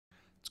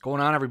Going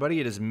on,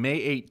 everybody? It is May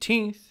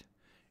 18th.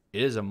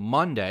 It is a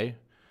Monday.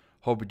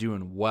 Hope you're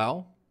doing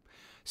well.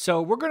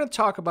 So we're going to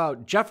talk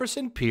about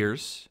Jefferson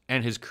Pierce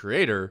and his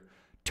creator,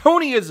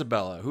 Tony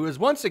Isabella, who is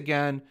once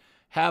again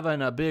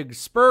having a big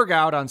spurg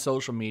out on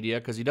social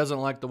media because he doesn't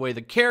like the way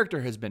the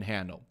character has been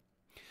handled.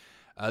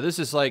 This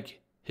is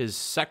like his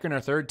second or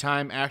third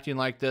time acting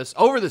like this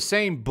over the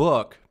same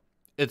book.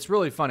 It's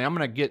really funny. I'm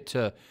going to get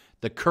to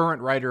the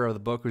current writer of the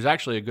book, who's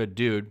actually a good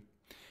dude,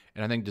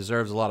 and I think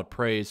deserves a lot of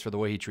praise for the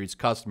way he treats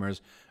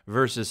customers,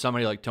 versus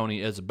somebody like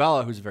Tony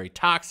Isabella, who's very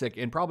toxic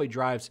and probably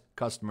drives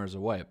customers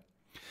away.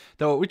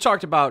 Though we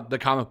talked about the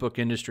comic book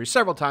industry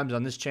several times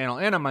on this channel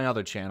and on my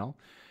other channel.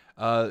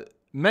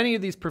 Many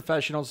of these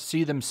professionals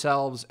see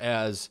themselves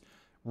as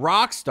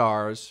rock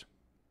stars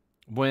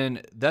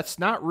when that's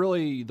not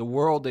really the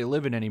world they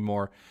live in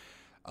anymore.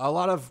 A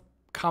lot of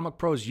comic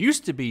pros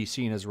used to be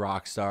seen as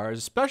rock stars,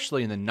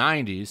 especially in the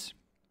 90s.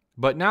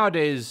 But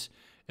nowadays,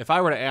 if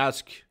I were to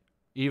ask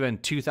even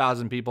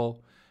 2,000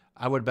 people,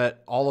 I would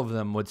bet all of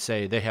them would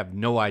say they have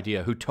no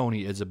idea who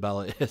Tony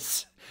Isabella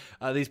is.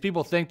 These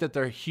people think that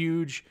they're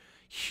huge,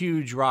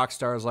 huge rock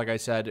stars, like I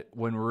said,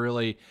 when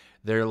really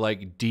they're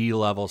like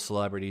D-level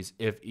celebrities,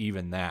 if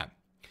even that.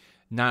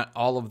 Not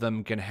all of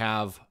them can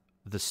have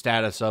the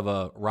status of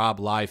a Rob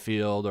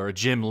Liefeld or a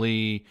Jim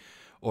Lee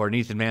or an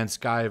Ethan Van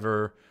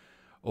Sciver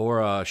or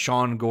a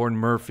Sean Gordon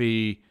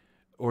Murphy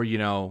or, you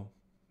know,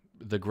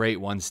 the great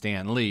one,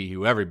 Stan Lee,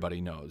 who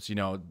everybody knows. You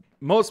know,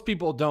 most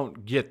people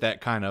don't get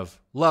that kind of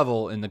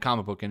level in the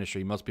comic book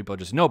industry. Most people are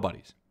just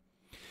nobodies.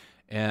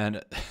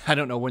 And I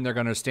don't know when they're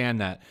going to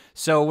understand that.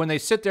 So when they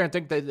sit there and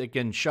think that they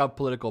can shove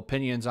political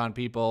opinions on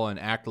people and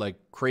act like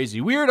crazy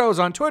weirdos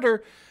on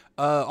Twitter,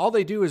 all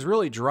they do is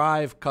really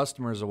drive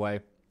customers away.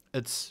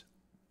 It's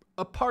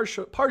a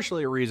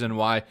partially a reason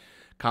why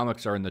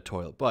comics are in the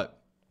toilet.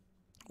 But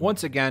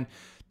once again,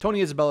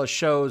 Tony Isabella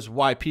shows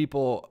why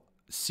people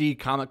see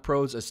comic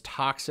pros as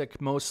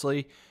toxic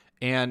mostly,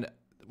 and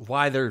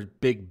why they're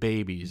big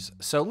babies.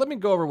 So let me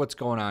go over what's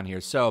going on here.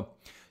 So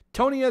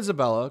Tony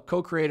Isabella,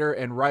 co-creator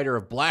and writer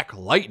of Black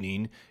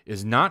Lightning,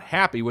 is not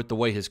happy with the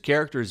way his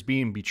character is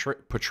being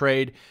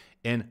portrayed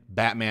in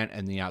Batman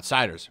and the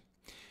Outsiders.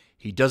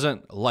 He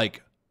doesn't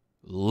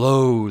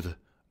loathe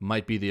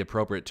might be the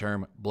appropriate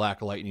term,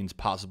 Black Lightning's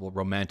possible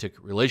romantic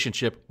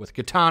relationship with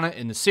Katana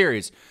in the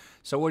series.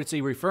 So what is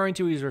he referring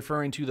to? He's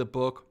referring to the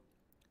book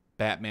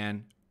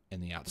Batman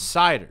and the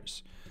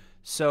Outsiders.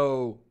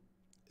 So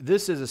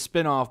this is a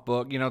spin-off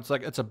book. You know,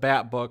 it's a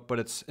Bat book, but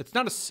it's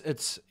not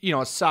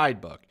a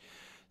side book.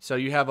 So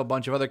you have a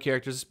bunch of other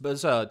characters.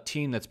 There's a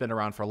team that's been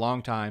around for a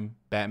long time,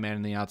 Batman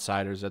and the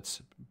Outsiders.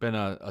 That's been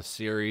a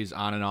series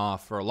on and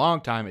off for a long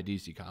time at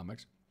DC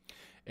Comics.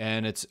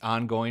 And it's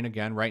ongoing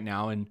again right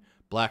now, and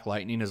Black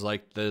Lightning is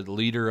like the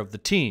leader of the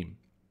team.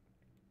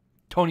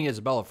 Tony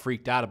Isabella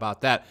freaked out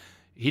about that.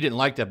 He didn't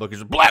like that book. He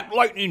said, Black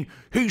Lightning,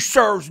 he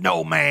serves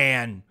no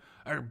man.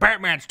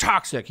 Batman's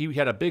toxic. He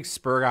had a big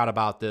spur out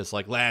about this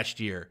like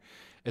last year.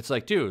 It's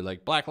like, dude,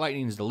 like Black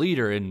Lightning's the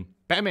leader, and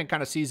Batman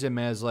kind of sees him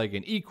as like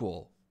an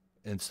equal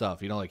and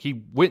stuff. You know, like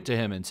he went to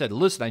him and said,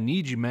 listen, I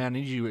need you, man. I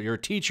need you. You're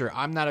a teacher.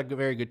 I'm not a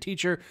very good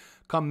teacher.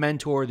 Come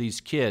mentor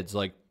these kids.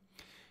 Like,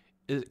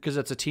 because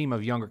it's a team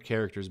of younger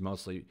characters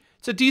mostly.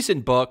 It's a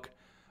decent book.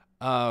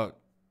 Brian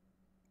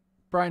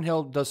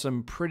Hill does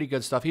some pretty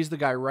good stuff. He's the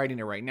guy writing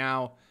it right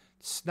now.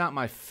 It's not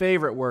my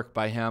favorite work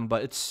by him,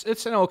 but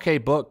it's an okay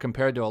book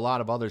compared to a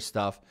lot of other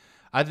stuff.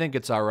 I think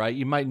it's all right.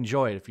 You might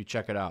enjoy it if you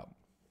check it out.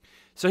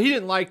 So he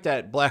didn't like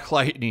that Black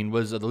Lightning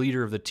was the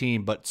leader of the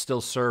team, but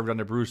still served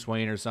under Bruce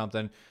Wayne or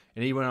something.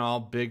 And he went all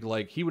big,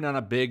 he went on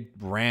a big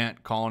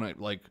rant, calling it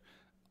like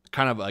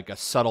kind of like a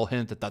subtle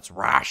hint that that's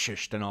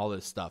racist and all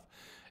this stuff.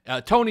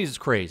 Tony's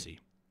crazy.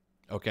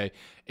 Okay.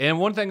 And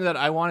one thing that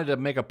I wanted to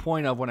make a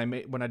point of when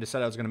I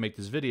decided I was going to make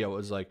this video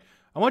was like,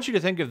 I want you to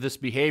think of this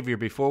behavior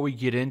before we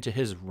get into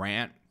his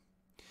rant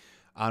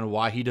on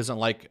why he doesn't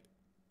like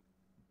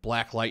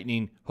Black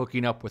Lightning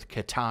hooking up with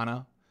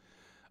Katana.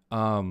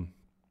 I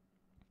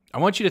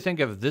want you to think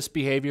of this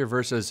behavior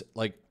versus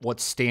like what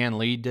Stan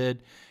Lee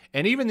did,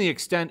 and even the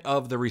extent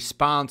of the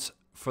response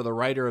for the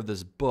writer of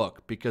this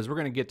book, because we're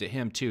going to get to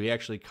him too. He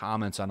actually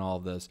comments on all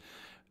of this.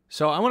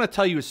 So I want to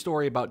tell you a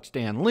story about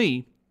Stan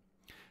Lee.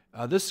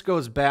 This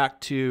goes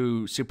back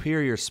to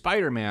Superior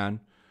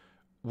Spider-Man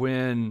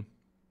when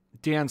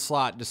Dan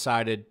Slott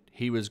decided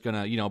he was going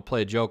to, you know,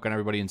 play a joke on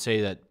everybody and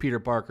say that Peter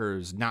Parker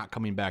is not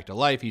coming back to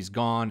life. He's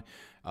gone.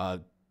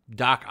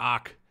 Doc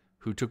Ock,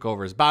 who took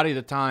over his body at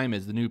the time,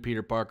 is the new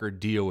Peter Parker.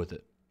 Deal with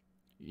it.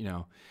 You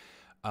know,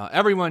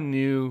 everyone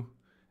knew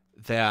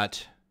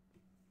that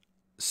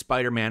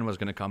Spider-Man was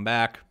going to come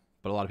back,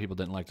 but a lot of people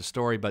didn't like the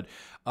story. But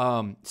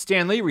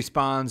Stan Lee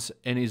responds,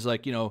 and he's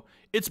like, you know,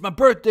 it's my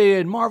birthday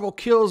and Marvel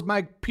kills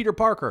my Peter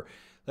Parker.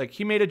 Like,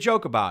 he made a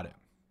joke about it.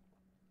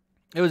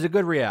 It was a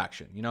good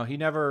reaction. You know, he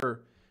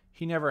never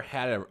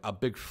had a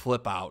big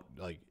flip out.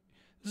 Like,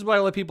 this is why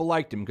a lot of people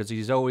liked him, because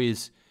he's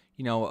always,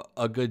 you know,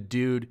 a good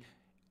dude.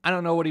 I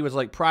don't know what he was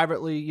like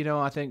privately. You know,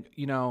 I think,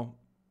 you know,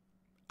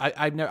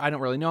 I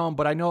don't really know him,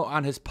 but I know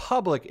on his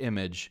public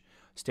image,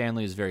 Stan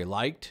Lee is very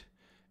liked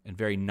and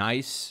very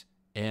nice,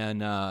 and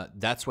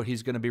that's what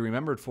he's going to be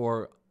remembered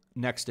for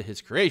next to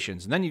his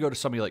creations. And then you go to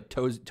somebody like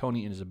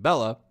Tony and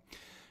Isabella,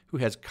 who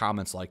has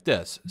comments like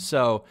this.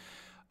 So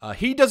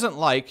he doesn't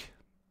like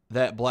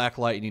that Black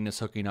Lightning is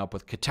hooking up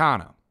with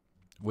Katana,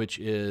 which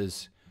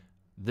is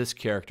this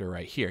character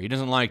right here. He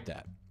doesn't like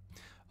that.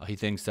 He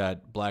thinks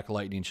that Black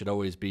Lightning should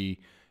always be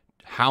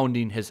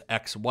hounding his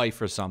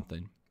ex-wife or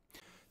something.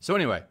 So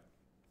anyway,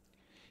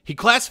 he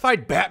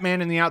classified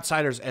Batman and the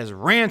Outsiders as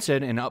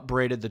rancid and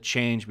upbraided the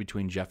change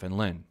between Jeff and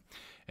Lynn.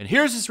 And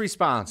here's his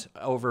response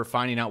over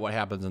finding out what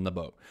happens in the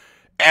book.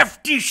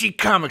 F DC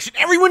Comics and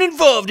everyone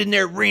involved in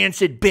their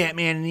rancid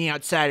Batman and the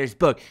Outsiders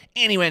book.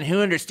 Anyone who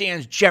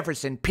understands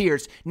Jefferson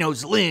Pierce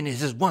knows Lynn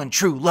is his one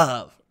true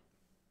love.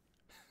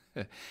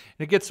 And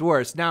it gets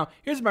worse. Now,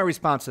 here's my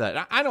response to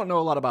that. I don't know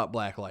a lot about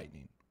Black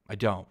Lightning. I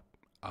don't.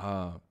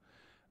 I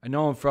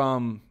know him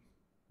from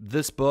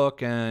this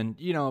book and,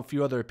 you know, a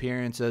few other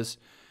appearances.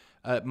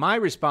 My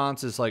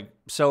response is like,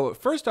 so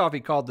first off, he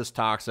called this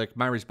toxic.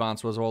 My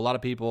response was, well, a lot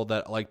of people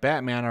that like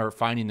Batman are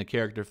finding the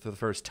character for the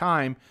first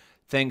time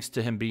thanks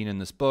to him being in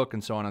this book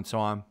and so on and so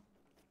on.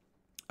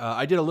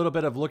 I did a little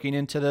bit of looking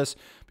into this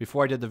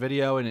before I did the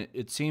video, and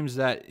it seems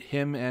that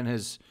him and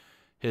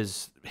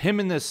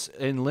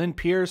Lynn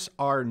Pierce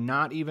are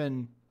not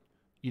even,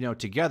 you know,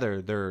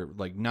 together. They're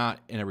like not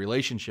in a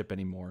relationship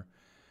anymore.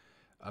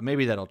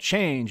 Maybe that'll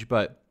change,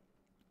 but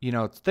you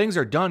know, things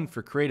are done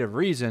for creative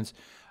reasons.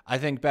 I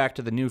think back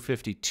to the New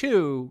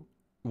 52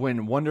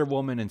 when Wonder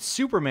Woman and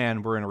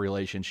Superman were in a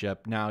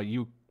relationship. Now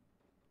you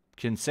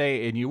can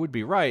say, and you would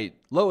be right,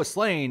 Lois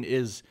Lane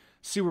is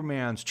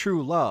Superman's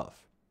true love.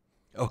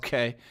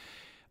 Okay.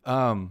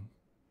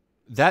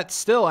 That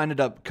still ended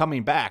up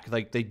coming back.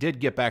 Like they did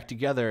get back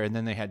together, and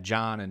then they had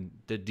John and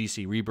did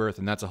DC Rebirth,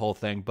 and that's a whole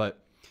thing.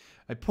 But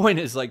my point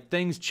is, like,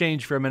 things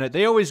change for a minute.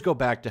 They always go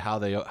back to how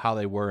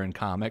they were in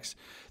comics.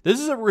 This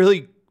is a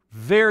really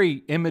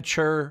very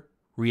immature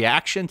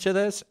reaction to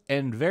this,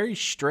 and very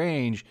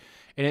strange.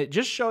 And it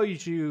just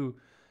shows you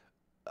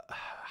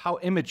how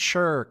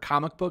immature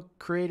comic book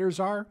creators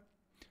are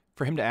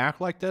for him to act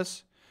like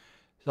this.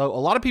 So a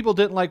lot of people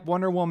didn't like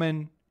Wonder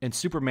Woman and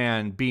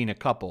Superman being a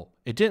couple.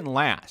 It didn't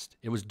last.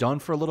 It was done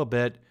for a little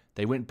bit.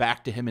 They went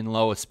back to him and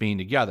Lois being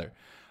together.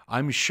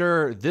 I'm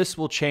sure this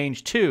will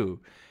change too.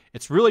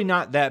 It's really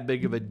not that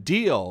big of a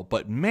deal,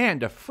 but man,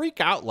 to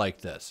freak out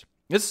like this.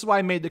 This is why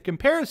I made the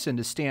comparison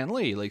to Stan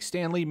Lee. Like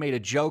Stan Lee made a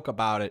joke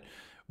about it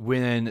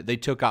when they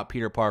took out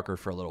Peter Parker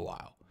for a little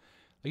while.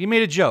 Like he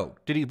made a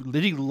joke. Did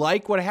he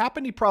like what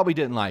happened? He probably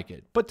didn't like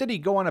it. But did he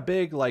go on a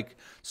big like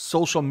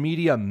social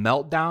media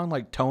meltdown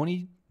like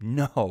Tony?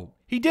 No,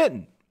 he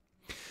didn't.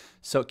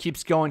 So it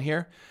keeps going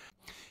here.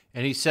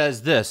 And he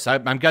says this.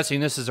 I'm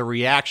guessing this is a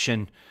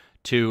reaction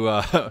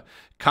to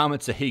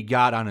comments that he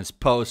got on his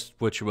post,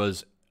 which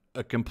was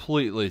a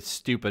completely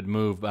stupid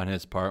move on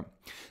his part.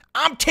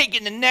 I'm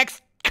taking the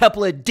next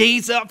couple of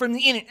days off from the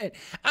internet.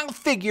 I'll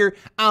figure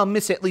I'll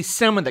miss at least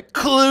some of the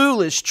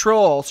clueless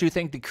trolls who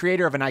think the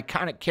creator of an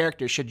iconic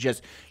character should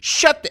just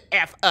shut the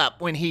F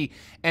up when he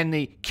and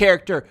the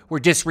character were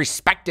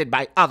disrespected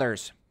by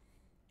others.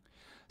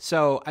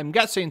 So I'm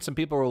guessing some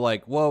people were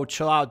like, whoa,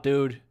 chill out,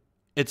 dude.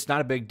 It's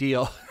not a big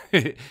deal.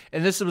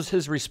 And this was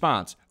his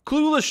response.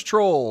 Clueless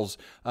trolls,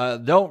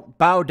 don't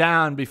bow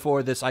down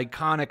before this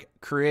iconic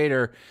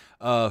creator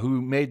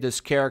who made this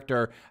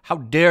character. How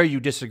dare you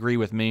disagree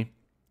with me?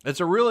 It's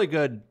a really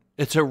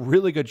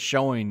good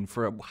showing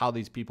for how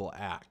these people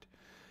act.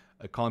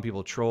 Calling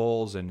people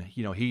trolls, and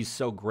you know, he's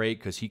so great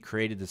because he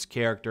created this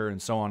character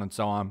and so on and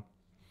so on.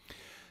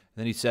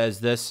 Then he says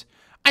this,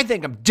 I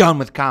think I'm done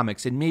with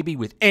comics and maybe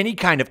with any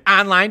kind of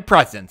online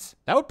presence.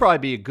 That would probably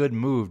be a good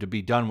move to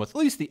be done with at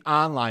least the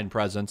online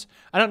presence.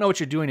 I don't know what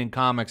you're doing in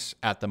comics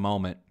at the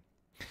moment,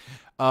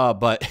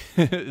 but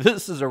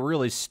this is a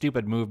really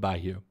stupid move by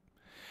you.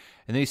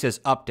 And then he says,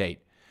 update.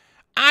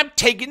 I'm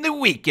taking the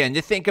weekend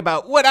to think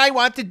about what I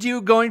want to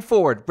do going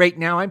forward. Right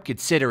now, I'm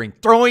considering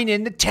throwing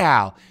in the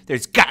towel.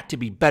 There's got to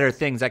be better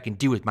things I can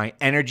do with my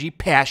energy,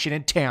 passion,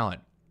 and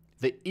talent.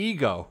 The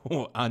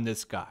ego on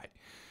this guy.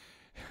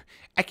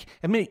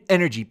 I mean,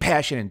 energy,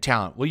 passion, and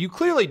talent. Well, you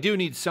clearly do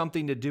need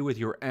something to do with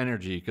your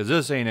energy because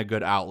this ain't a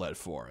good outlet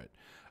for it.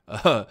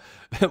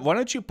 Why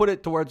don't you put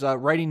it towards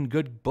writing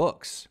good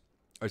books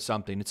or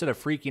something instead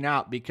of freaking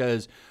out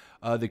because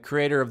the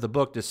creator of the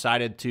book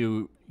decided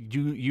to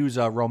use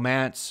a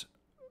romance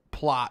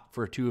plot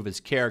for two of his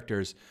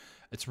characters.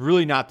 It's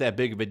really not that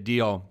big of a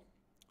deal.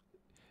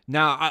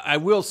 Now, I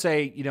will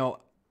say, you know,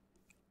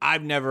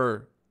 I've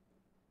never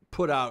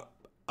put out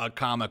a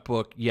comic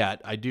book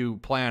yet. I do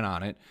plan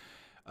on it.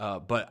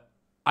 But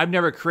I've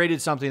never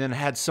created something and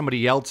had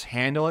somebody else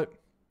handle it.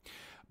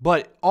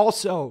 But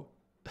also,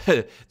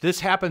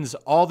 this happens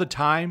all the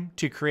time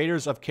to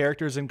creators of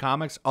characters in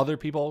comics. Other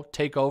people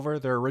take over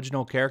their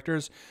original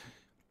characters.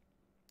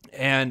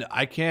 And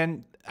I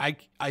think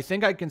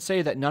I can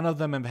say that none of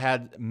them have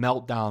had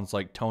meltdowns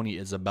like Tony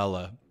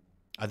Isabella.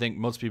 I think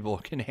most people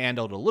can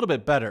handle it a little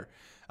bit better.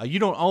 You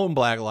don't own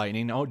Black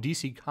Lightning. Oh,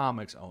 DC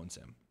Comics owns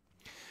him.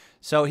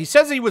 So he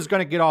says he was going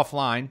to get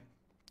offline,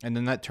 and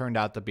then that turned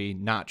out to be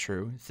not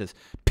true. He says,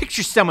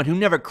 picture someone who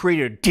never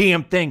created a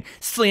damn thing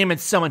slamming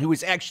someone who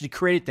has actually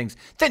created things.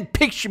 Then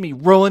picture me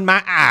rolling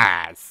my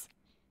eyes.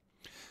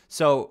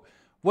 So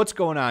what's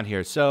going on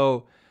here?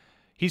 So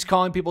he's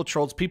calling people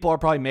trolls. People are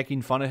probably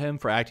making fun of him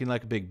for acting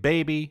like a big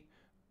baby.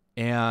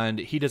 And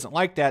he doesn't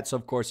like that, so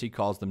of course he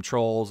calls them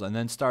trolls and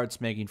then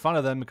starts making fun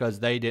of them because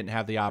they didn't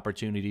have the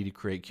opportunity to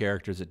create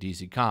characters at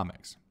DC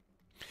Comics.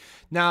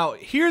 Now,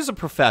 here's a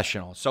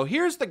professional. So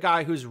here's the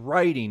guy who's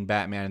writing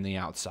Batman and the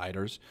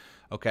Outsiders.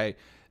 Okay,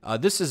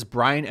 this is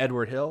Brian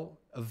Edward Hill,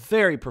 a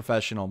very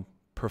professional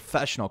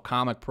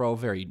comic pro,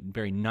 very,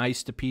 very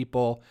nice to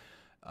people,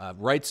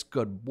 writes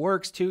good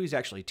works too. He's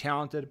actually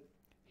talented.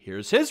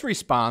 Here's his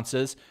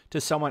responses to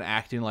someone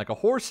acting like a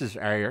horse's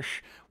ass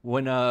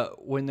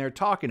when they're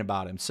talking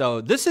about him.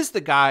 So this is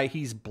the guy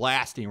he's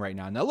blasting right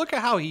now. Now look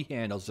at how he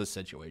handles this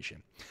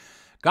situation.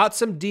 Got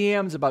some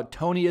DMs about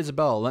Tony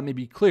Isabella. Let me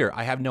be clear.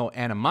 I have no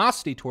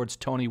animosity towards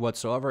Tony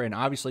whatsoever, and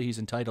obviously he's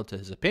entitled to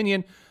his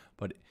opinion,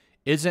 but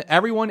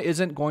everyone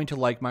isn't going to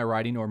like my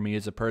writing or me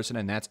as a person,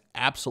 and that's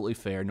absolutely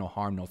fair. No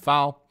harm, no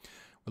foul.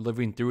 We're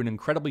living through an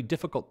incredibly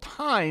difficult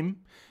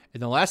time,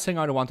 and the last thing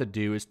I want to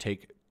do is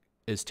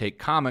take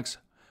comics,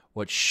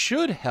 what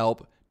should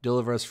help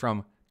deliver us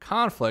from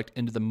conflict,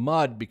 into the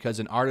mud because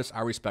an artist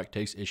I respect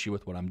takes issue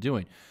with what I'm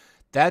doing.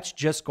 That's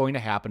just going to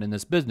happen in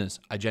this business.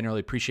 I generally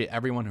appreciate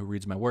everyone who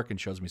reads my work and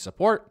shows me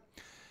support.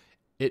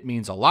 It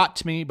means a lot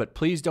to me, but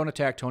please don't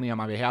attack Tony on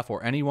my behalf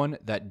or anyone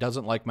that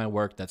doesn't like my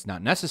work. That's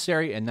not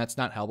necessary, and that's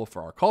not helpful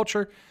for our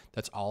culture.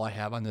 That's all I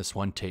have on this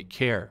one. Take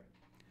care.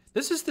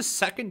 This is the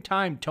second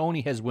time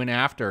Tony has went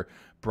after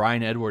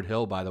Brian Edward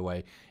Hill, by the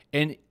way.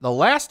 And the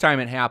last time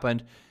it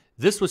happened,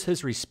 this was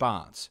his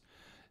response.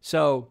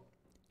 So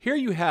here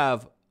you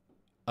have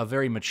a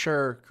very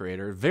mature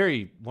creator,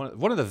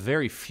 one of the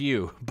very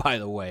few, by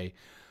the way,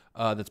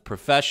 that's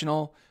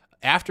professional.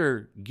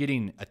 After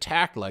getting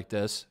attacked like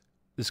this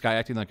guy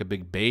acting like a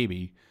big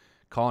baby,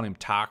 calling him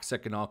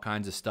toxic and all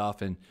kinds of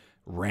stuff and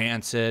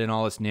rancid and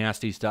all this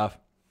nasty stuff.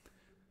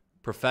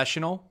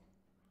 Professional,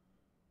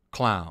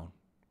 clown,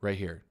 right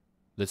here.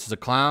 This is a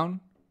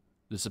clown.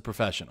 This is a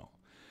professional.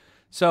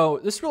 So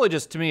this really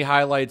just, to me,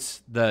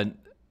 highlights the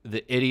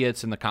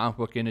idiots in the comic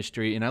book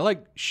industry. And I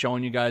like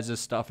showing you guys this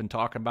stuff and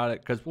talking about it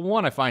because, well,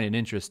 one, I find it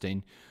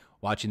interesting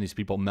watching these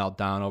people melt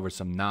down over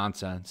some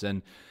nonsense.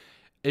 And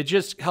it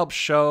just helps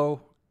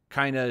show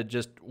kind of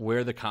just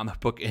where the comic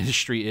book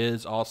industry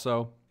is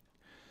also.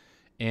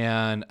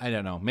 And I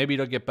don't know, maybe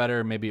it'll get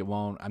better, maybe it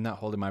won't. I'm not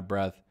holding my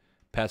breath.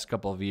 Past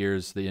couple of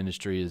years, the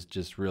industry has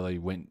just really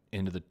went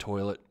into the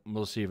toilet.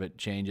 We'll see if it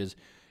changes.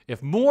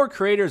 If more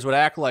creators would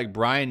act like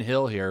Brian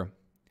Hill here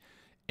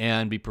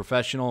and be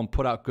professional and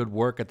put out good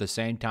work at the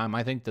same time,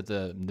 I think that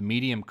the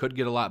medium could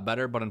get a lot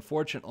better. But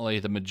unfortunately,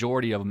 the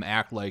majority of them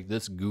act like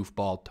this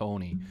goofball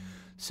Tony.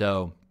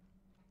 So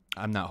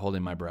I'm not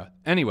holding my breath.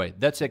 Anyway,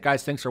 that's it,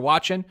 guys. Thanks for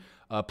watching.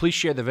 Please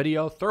share the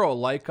video. Throw a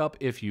like up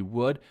if you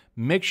would.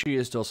 Make sure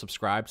you still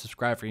subscribe.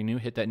 Subscribe if you're new.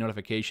 Hit that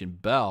notification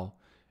bell.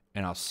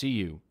 And I'll see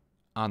you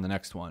on the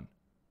next one.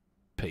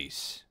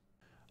 Peace.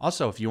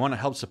 Also, if you want to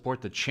help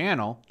support the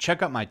channel,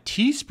 check out my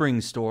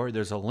Teespring store.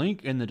 There's a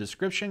link in the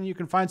description. You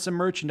can find some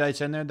merchandise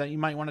in there that you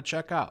might want to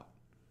check out.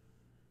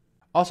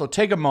 Also,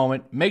 take a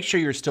moment. Make sure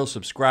you're still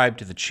subscribed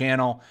to the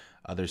channel.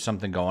 There's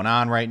something going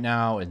on right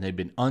now, and they've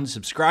been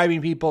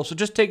unsubscribing people. So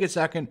just take a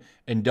second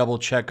and double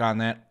check on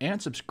that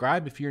and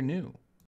subscribe if you're new.